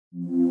We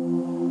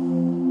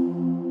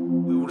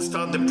will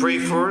start the pray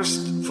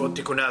first for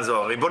Tikkunei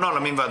Zohar. ריבון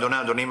העולמים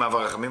ואדוני אדונים אב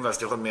הרחמים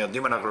והסליחות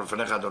מיידים אנחנו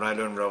לפניך אדוני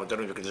אלוהינו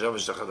ולאבותינו וקדושה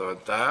ושתך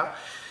תורתה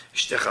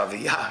אשתך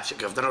אביה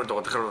שקרבתנו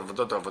לתורתך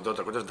ולעבודות העבודות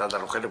הקודש ודעת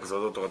הנוכל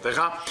ובסודות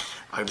תורתך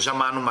הקדושה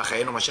מענו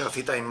מחיינו מאשר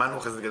עשית עמנו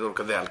חסד גדול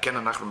כזה על כן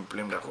אנחנו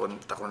מפלים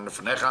תחתוננו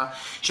לפניך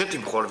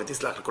שתמחול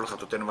ותסלח לכל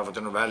חטאותינו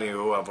ואבותינו ואל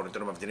יהיו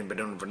עוונותינו מבדילים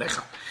בינינו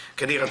לבניך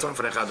כן יהי רצון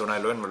לפניך אדוני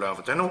אלוהינו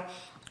ולאבותינו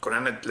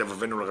כונן את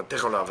לבבנו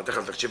לרתך ולאהבתך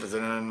ותקשיב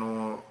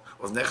אזנינו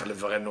אוזניך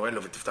לברנו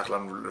אלו ותפתח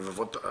לנו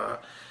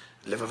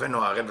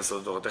לבבנו הערל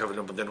בסודות תורתך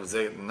ולמודנו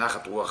זה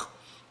נחת רוח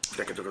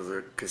פלקת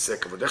כיסא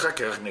כבודיך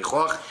כרך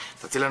ניחוח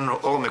תציל לנו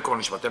אור מקור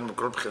נשמתנו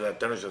בכל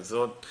בחילתנו של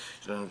זאת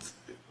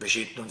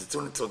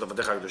ושיתנוצצו נצרות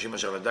עבדיך הקדושים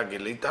אשר לדע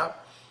גילית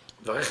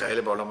דבריך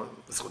האלה בעולם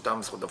זכותם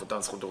זכות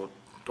אבותם זכות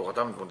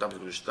תורתם ותמותם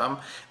וקדושתם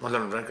אמרת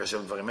לנו לבן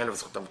כאשר דברים אלה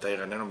וזכותם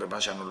תאיר עינינו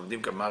במה שאנו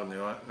לומדים כמר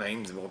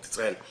נעים זמירות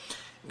ישראל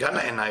גן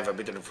לעיניי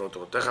והביט לנפלאות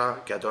תורתך,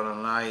 כי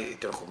אדוני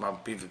ייתן חוכמה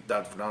בפיו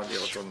ודעת ובנה לי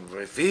רצון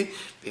ורפי,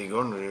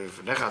 ויגון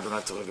לפניך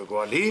אדוני צורך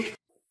וגואלי.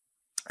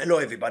 Hello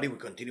everybody, we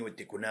continue with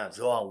Tikkunei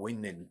Zohar, we're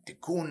in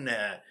Tikkun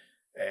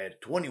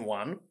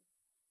 21,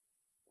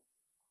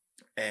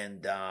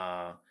 and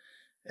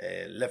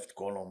left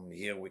column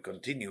here we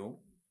continue,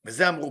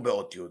 וזה אמרו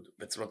באות י'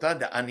 וצלותה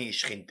דעני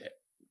שכינתה.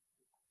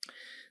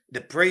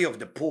 The prayer of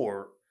the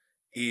poor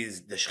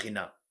is the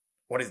שכינה.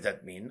 What does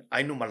that mean?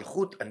 היינו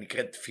מלכות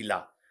הנקראת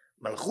תפילה.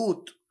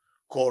 מלכות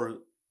כל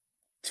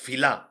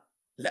תפילה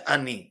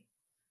לעני,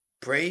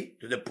 pray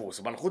to the poor.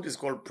 So malchut is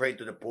called pray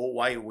to the poor.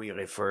 Why we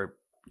refer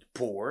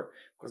poor?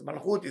 Because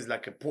malchut is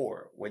like a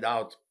poor.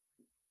 Without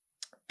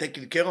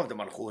taking care of the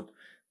malchut,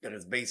 there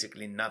is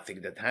basically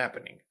nothing that's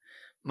happening.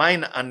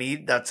 Mine ani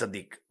that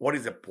tzaddik. What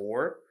is a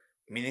poor?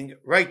 Meaning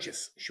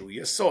righteous. Shu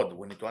yesod.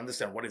 We need to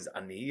understand what is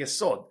ani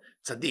yesod.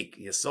 Tzaddik.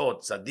 Yesod,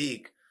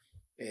 tzaddik,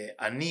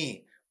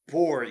 ani,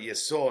 poor,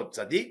 yesod,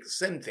 tzaddik.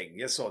 Same thing.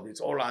 Yesod. It's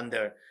all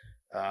under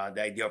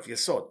the idea of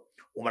Yesod.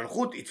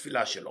 Umalchut it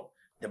tefillah shelo.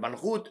 The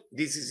malchut,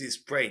 this is his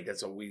pray.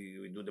 That's how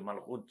we do the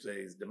malchut.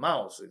 Is the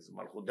mouse. It's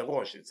malchut the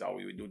rosh. It's how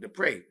we do the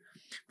pray.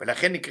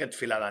 ולכן נקראת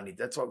תפילה לעני.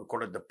 That's why we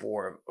call it the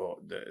poor, or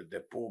the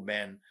poor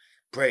man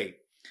pray.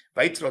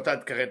 ויצלותה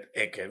תקראת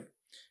עקב.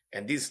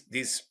 And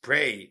this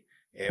pray,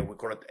 we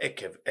call it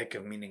עקב. עקב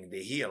meaning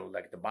the heel,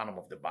 like the bottom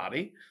of the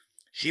body.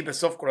 שהיא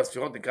בסוף כל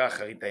הספירות נקרא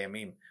אחרית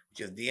הימים,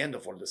 which is the end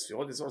of all the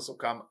ספירות. This also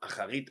come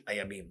אחרית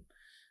הימים.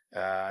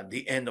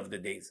 The end of the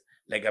days.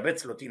 לגבי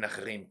צלותין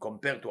אחרים,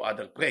 compared to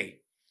other pray,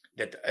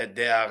 that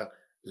they are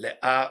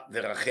לאה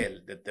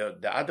ורחל, that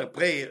the other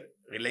pray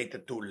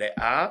related to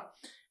לאה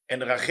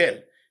and רחל,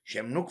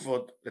 שהן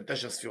נוקבות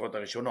לתשע ספירות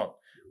הראשונות,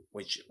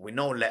 which we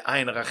know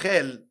לאה and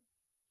רחל,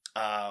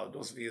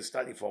 those of you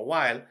study for a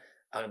while,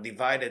 are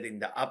divided in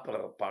the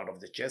upper part of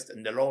the chest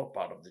and the lower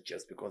part of the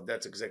chest, because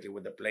that's exactly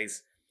where the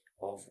place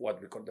of what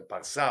we call the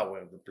parsa,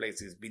 where the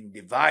place is being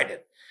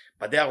divided,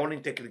 but they are only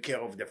taking care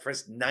of the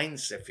first 9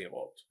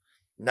 ספירות.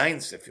 9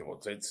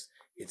 ספירות, so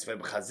it's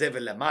ובחזה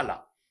ולמעלה.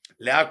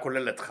 לאה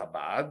כוללת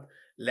חב"ד,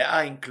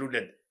 לאה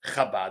included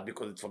חב"ד,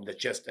 because it's from the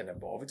chest and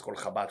above, it's called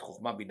חב"ד,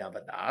 חוכמה, בינה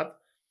ודעת.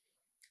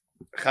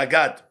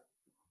 חגת,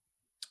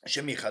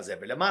 שמחזה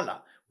ולמעלה,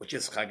 which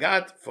is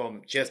חגת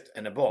from chest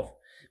and above.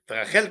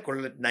 ורחל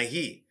כוללת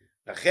נהי,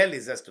 רחל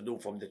is has to do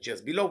from the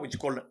chest below, which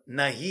is called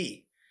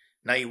נהי.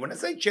 Now, when I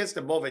say chest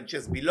above and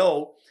chest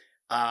below,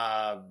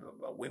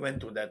 we went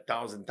to that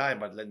 1,000 times,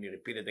 but let me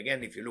repeat it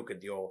again. If you look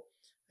at your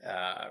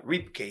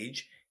rib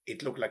cage,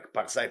 it looked like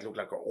parsa, it looked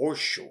like a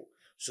horseshoe.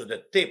 So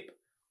the tip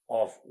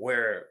of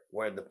where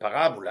the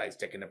parabola is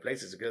taking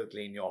place is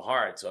exactly in your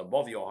heart. So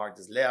above your heart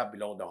is Leah,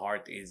 below the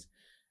heart is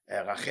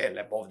Rachel,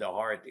 above the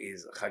heart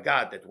is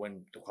Chagat that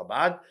went to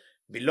Chabad,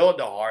 below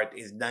the heart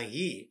is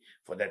Nahi.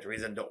 For that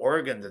reason, the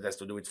organ that has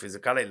to do with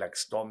physicality, like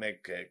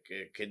stomach,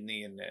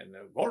 kidney, and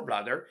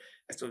gallbladder,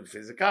 has to do with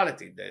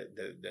physicality.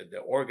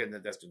 The organ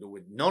that has to do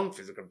with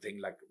non-physical thing,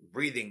 like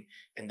breathing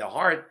and the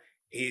heart,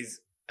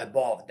 is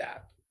above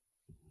that.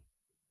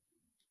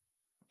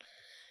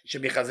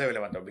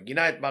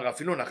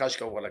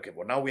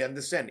 Now we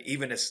understand,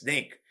 even a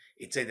snake,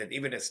 it says that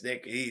even a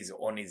snake is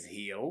on his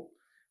heel.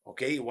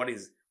 Okay, what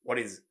is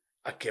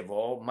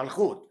akevo?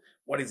 Malchut.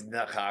 What is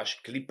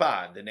nachash?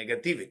 Klipa, the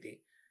negativity.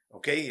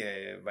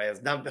 Okay,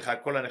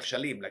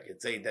 like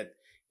it say that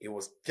it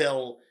was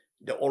till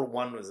the old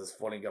one was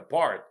falling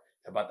apart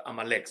about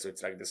Amalek, so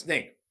it's like the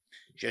snake.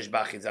 There is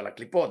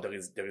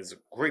a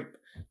grip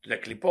to the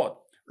klipot.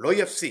 Lo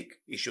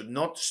yafsik, he should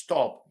not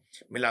stop.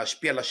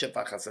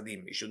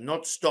 He should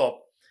not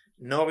stop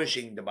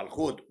nourishing the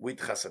malchut with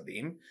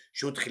chasadim,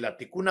 shu tchilat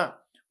tikuna,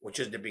 which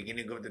is the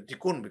beginning of the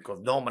tikkun,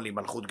 because normally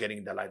malchut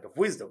getting the light of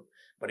wisdom,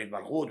 but if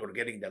malchut were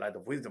getting the light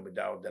of wisdom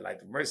without the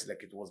light of mercy,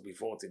 like it was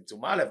before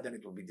Tzimtzum Aleph, then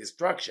it will be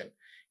destruction.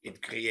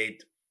 It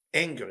create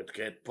anger, it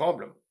create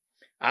problem.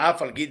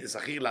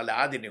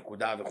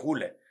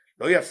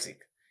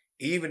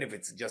 Even if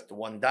it's just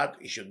one dot,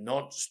 it should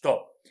not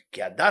stop.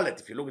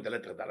 If you look at the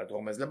letter dalet,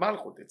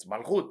 it's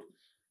malchut.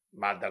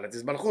 Dalet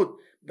is malchut.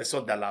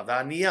 בסוד דלה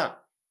וענייה.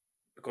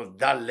 because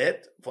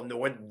dalet from the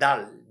word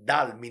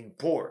dal mean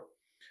poor.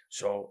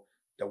 So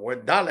the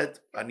word dalet,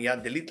 and you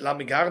delete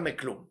lamigar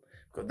meklum,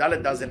 because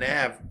dalet doesn't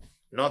have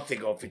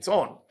nothing of its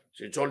own.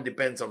 So it all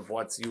depends on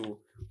what you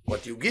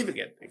giving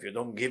it. If you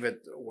don't give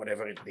it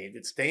whatever it needs,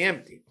 it stay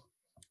empty.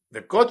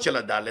 The kot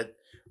shel dalet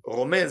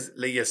romez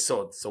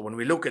leyesod. So when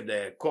we look at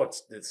the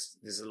kots, this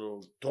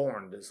little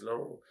thorn, this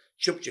little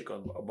chupchik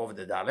above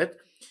the dalet,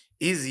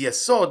 is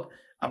yesod,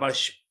 אבל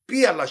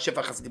השפיע על השפע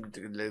החסידים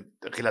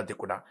לתחילת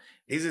תיקונה.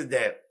 This is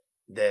the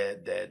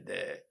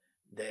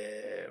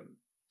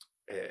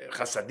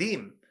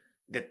chasadim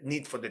that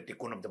need for the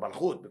tikkun of the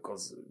malchut,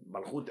 because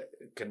malchut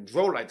can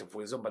draw light of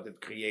wisdom, but it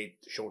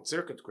create short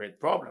circuit, create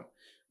problem.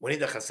 We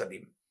need the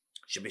chasadim.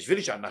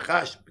 שבשביל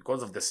שהנחש,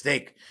 because of the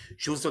snake,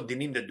 שהוא עושה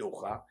דינים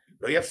דדוחה,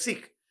 לא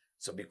יפסיק.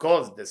 So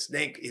because the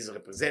snake is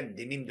represent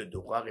dinim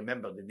deducha,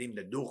 remember dinim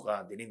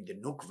deducha, dinim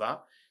denukva.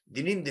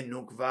 Dinim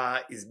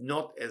denukva is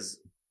not as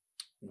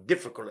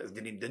difficult as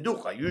dinim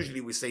deducha.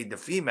 Usually we say the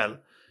female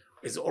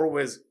is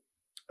always,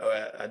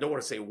 I don't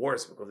want to say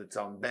worse because it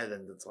sounds bad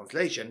in the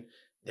translation,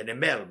 than a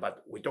male,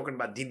 but we're talking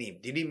about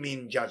dinim. Dinim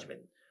mean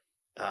judgment.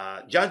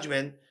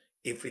 Judgment,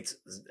 if it's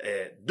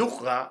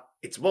duchra,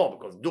 it's more,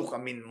 because duchra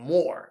mean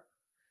more.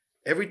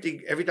 Every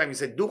time you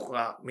say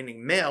duchra,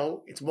 meaning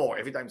male, it's more.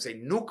 Every time you say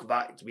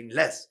nukva, it means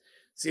less.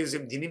 Since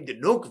dinim de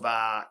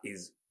nukva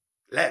is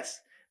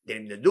less,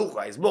 dinim de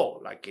duchra is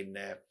more. Like in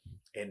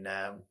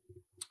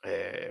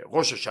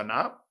Rosh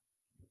Hashanah,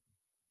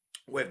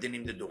 we have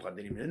dinim de duchra,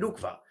 dinim de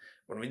nukva.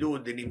 When we do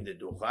dinim de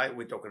duchra,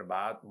 we're talking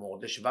about more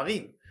the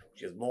shvarim,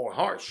 which is more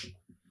harsh.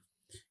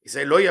 He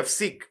say lo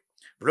yafsik,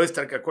 v'lo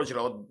yistarek hakol shel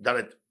ha'od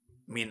dalet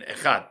min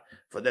echad.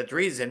 For that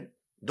reason,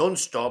 don't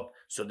stop,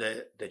 so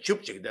the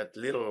chupchik, that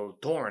little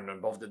thorn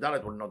above the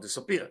dalet, will not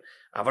disappear.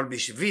 Aval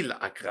bishvil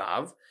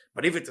akrav,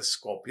 but if it's a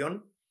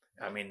scorpion,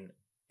 I mean,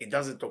 it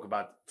doesn't talk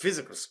about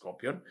physical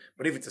scorpion,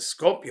 but if it's a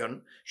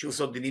scorpion, she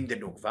also dinim de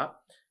nukva.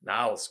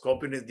 Now,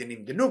 scorpion is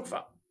dinim de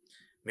nukva.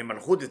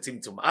 Mimalchut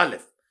tzimtzum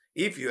aleph.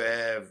 If you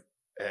have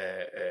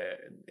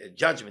a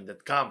judgment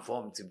that comes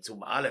from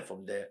tzimtzum aleph,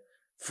 from the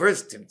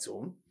first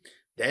tzimtzum,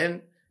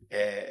 then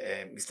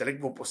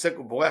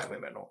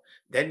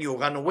then you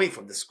run away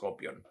from the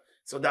scorpion.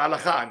 So the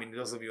halacha, I mean,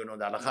 those of you know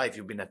the halacha, if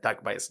you've been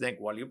attacked by a snake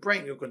while you're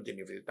praying, you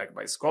continue. If you're attacked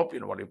by a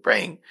scorpion while you're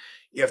praying,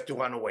 you have to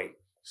run away.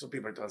 So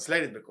people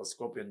translate it because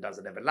scorpion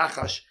doesn't have a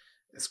lachash,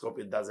 the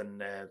scorpion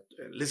doesn't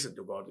listen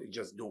to God, he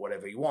just do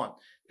whatever he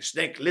wants. The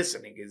snake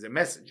listening is a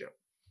messenger.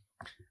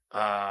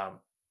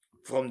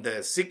 From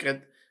the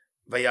secret,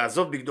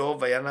 ויעזוב בגדו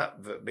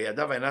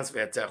בידיו וינס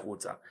ויצא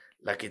החוצה.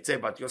 Like it said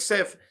about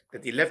Yosef,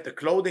 that he left the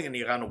clothing and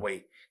he ran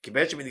away. כי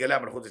בעצם מתגלה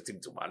המלכות של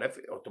צמצום א',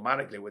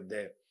 automatically with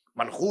the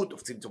מלכות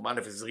of צמצום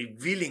א' is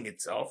revealing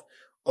itself,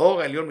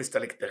 אור העליון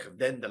מסתלק תכף,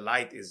 then the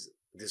light is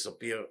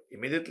disappear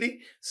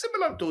immediately,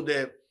 similar to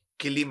the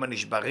כלים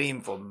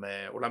הנשברים from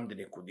עולם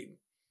דניקודים,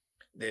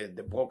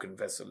 the broken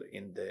vessel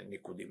in the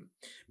ניקודים.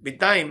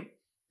 בינתיים,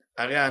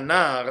 הרי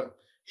הנער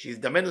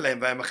שהזדמן להם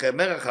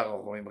והמחמר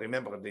אחריהם,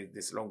 remember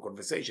this long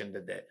conversation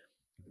that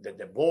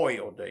the boy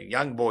or the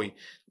young boy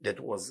that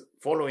was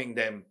following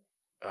them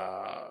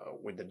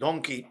with the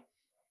donkey,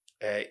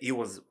 he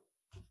was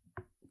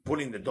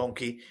pulling the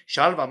donkey.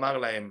 שאל ואמר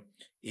להם,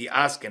 he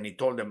asked and he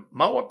told them,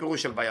 מהו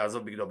הפירוש של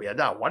ויעזוב בגדו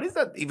בידה? What does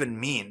that even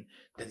mean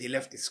that he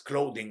left his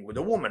clothing with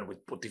a woman,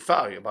 with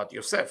Potiphar, about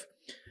Yosef?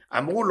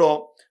 אמרו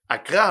לו,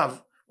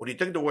 הקרב, when you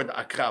take the word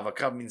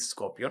הקרב means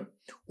scorpion,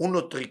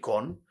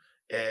 unotrikon,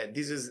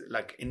 this is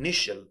like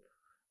initial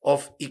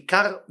of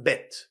עיקר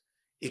בית.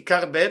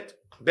 עיקר בית,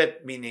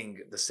 bet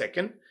meaning the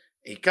second,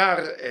 עיקר,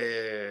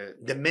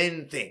 the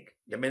main thing,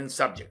 the main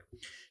subject,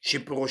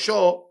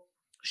 שפירושו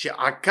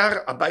שעקר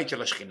הבית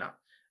של השכינה.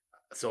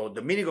 So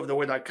the meaning of the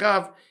word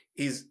הקרב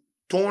is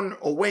torn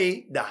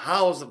away the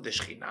house of the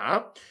שכינה,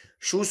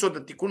 שהוא סוד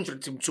התיקון של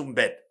צמצום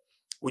בית,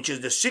 which is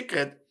the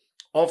secret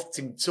of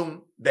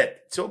צמצום בית.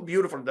 So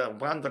beautiful that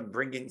Rambam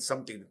bringing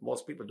something that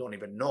most people don't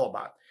even know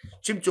about.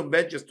 צמצום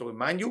בית, just to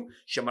remind you,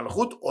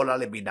 שמלכות עולה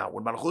לבינה.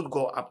 When מלכות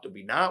go up to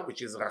בינה,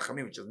 which is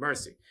רחמים, which is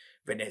mercy,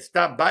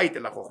 ונעשתה בית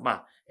אל החוכמה,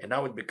 and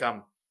now it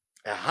become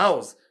a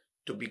house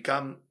to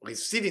become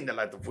receiving the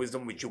light of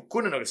wisdom, which you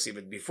couldn't receive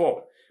it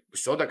before.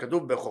 בסוד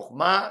הכתוב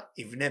בחוכמה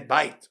יבנה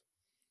בית.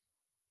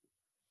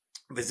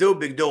 וזהו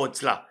בגדו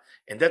אצלה.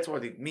 And that's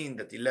what it means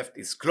that he left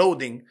his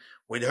clothing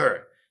with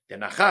her. the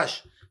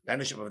נחש,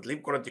 דהיינו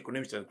שמבטלים כל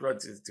התיקונים של כל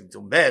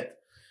צמצום בית,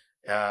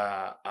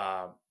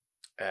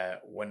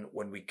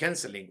 when we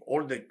canceling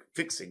all the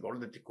fixing, all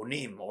the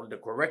תיקונים, all the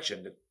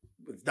correction that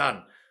was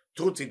done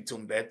through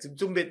צמצום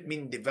בית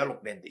mean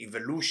development,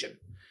 evolution.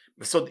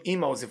 בסוד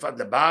אימא הוסיפת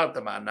לבערת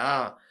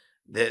המענה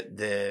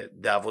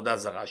העבודה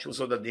זרה, שהוא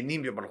סוד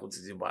הדינים במלכות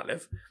צמצום א',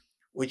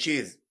 which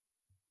is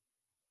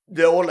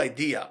the whole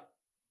idea,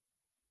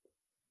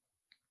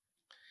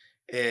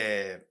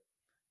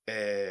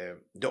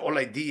 the whole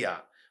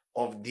idea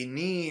of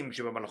דינים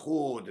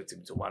שבמלכות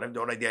צמצום א', the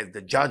whole idea is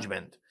the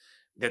judgment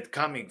that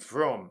coming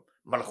from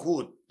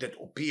מלכות that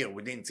appear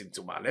within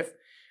צמצום א',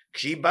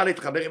 כשהיא באה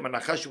להתחבר עם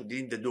הנחש שהוא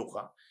דין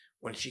דדוחה,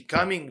 when she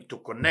coming to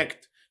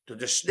connect to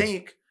the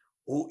snake,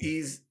 who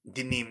is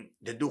dinim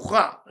the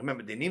ducha.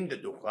 Remember, dinim the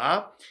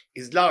ducha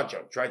is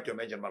larger. Try to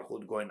imagine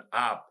Malchut going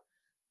up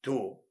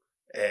to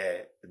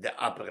the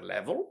upper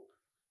level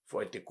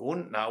for a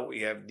tikkun. Now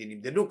we have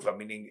dinim the nukva,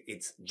 meaning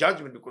it's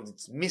judgment because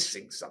it's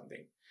missing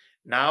something.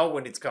 Now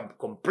when it's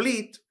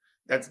complete,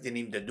 that's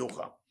dinim the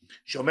ducha.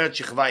 Shomer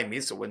chichva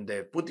imi, so when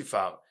the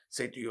Putifar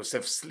say to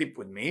Yosef, sleep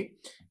with me,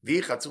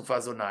 vi chatzufa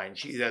zonayin,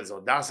 she has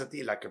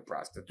audacity like a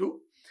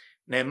prostitute.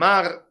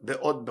 Ne'emar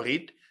be'od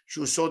brit,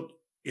 shusod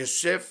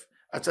Yosef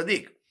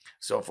HaTzadik.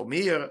 So from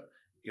here,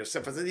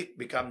 Yosef HaTzadik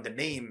become the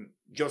name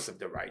Joseph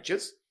the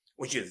Righteous,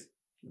 which is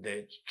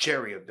the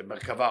chariot, the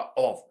Merkava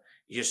of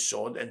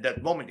Yesod, and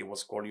that moment it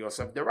was called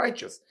Yosef the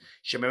Righteous.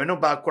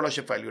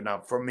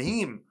 From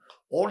him,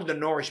 all the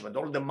nourishment,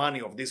 all the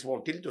money of this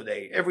world till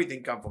today,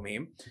 everything come from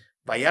him.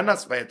 Then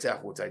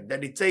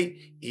it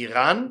say,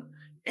 Iran,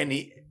 and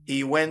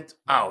he went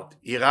out.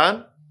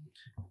 Iran,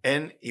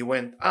 and he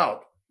went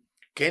out.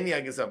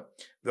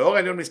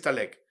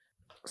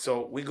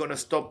 So we're going to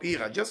stop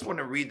here. I just want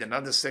to read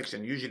another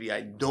section. Usually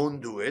I don't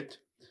do it,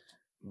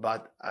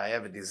 but I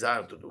have a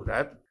desire to do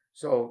that.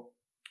 So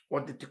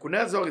what the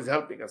Tikkunei Zohar is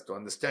helping us to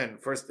understand,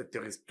 first, that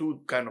there is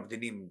two kind of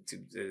dinim,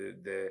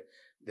 the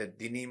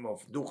dinim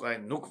of ducha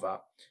and nukva,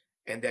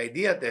 and the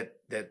idea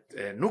that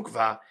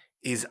nukva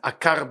is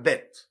akar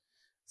bet.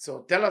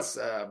 So tell us,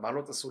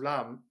 Malot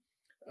HaSulam,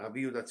 Rabbi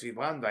Yehuda Tzvi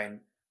Brandwein,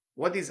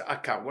 what is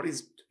akar? What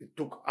is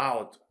took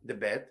out the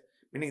bet?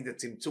 Meaning the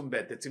tzimtzum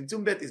bet. The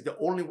tzimtzum bet is the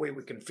only way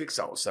we can fix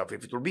ourselves.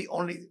 If it will be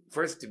only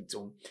first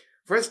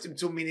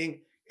tzimtzum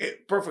meaning a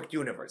perfect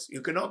universe.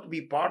 You cannot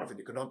be part of it.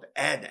 You cannot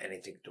add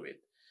anything to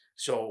it.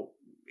 So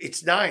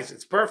it's nice,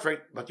 it's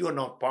perfect, but you are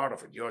not part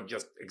of it. You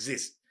just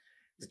exist.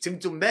 The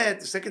tzimtzum bet,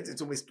 the second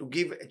tzimtzum, is to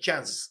give a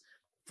chance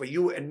for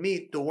you and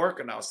me to work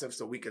on ourselves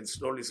so we can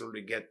slowly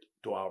get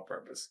to our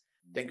purpose.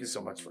 Thank you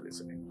so much for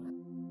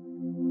listening.